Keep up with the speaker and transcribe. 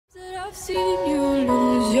I've seen you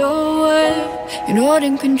lose your way, you're not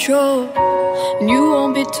in control, and you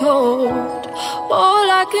won't be told.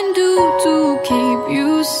 All I can do to keep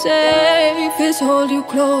you safe is hold you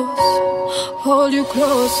close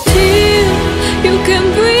till you can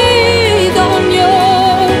breathe on your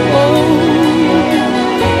own,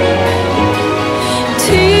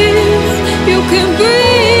 till you can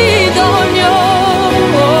breathe on your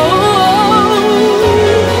own.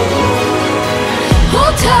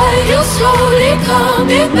 Hold tight, you're slowly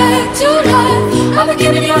coming back to life. I've been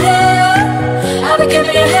giving you hell, I've been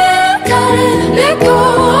giving you hell. Gotta let go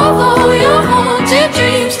of all your haunted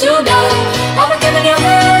dreams tonight. I've been giving you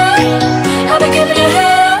hell, I've been giving you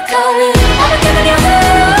hell. Gotta, I've been giving you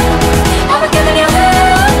hell, I've been giving you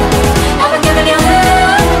hell, I've been giving you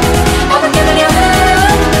hell, I've been giving you hell.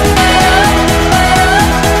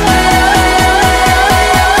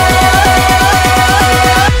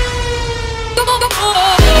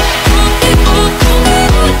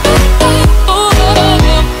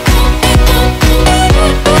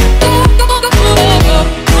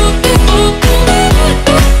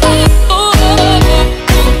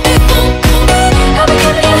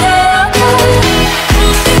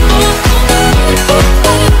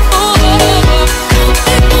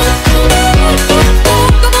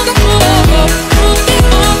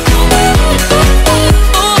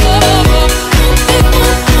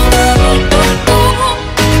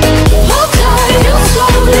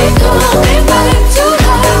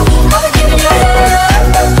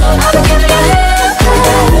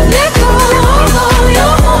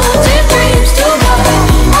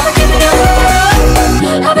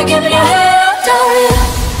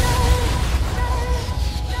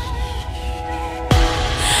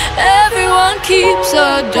 Keeps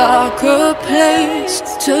a darker place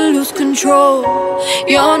to lose control.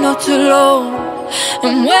 You're not alone,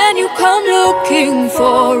 and when you come looking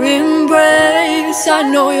for embrace, I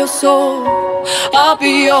know your soul, I'll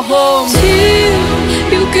be your home till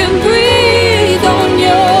you can breathe on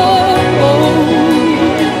your own,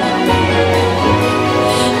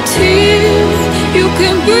 till you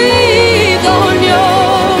can breathe on your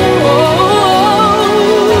own.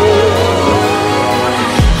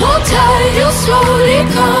 Hold tight, you're slowly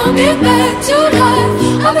coming back to life.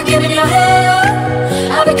 I've been giving you hell,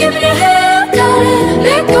 I've been giving you hell.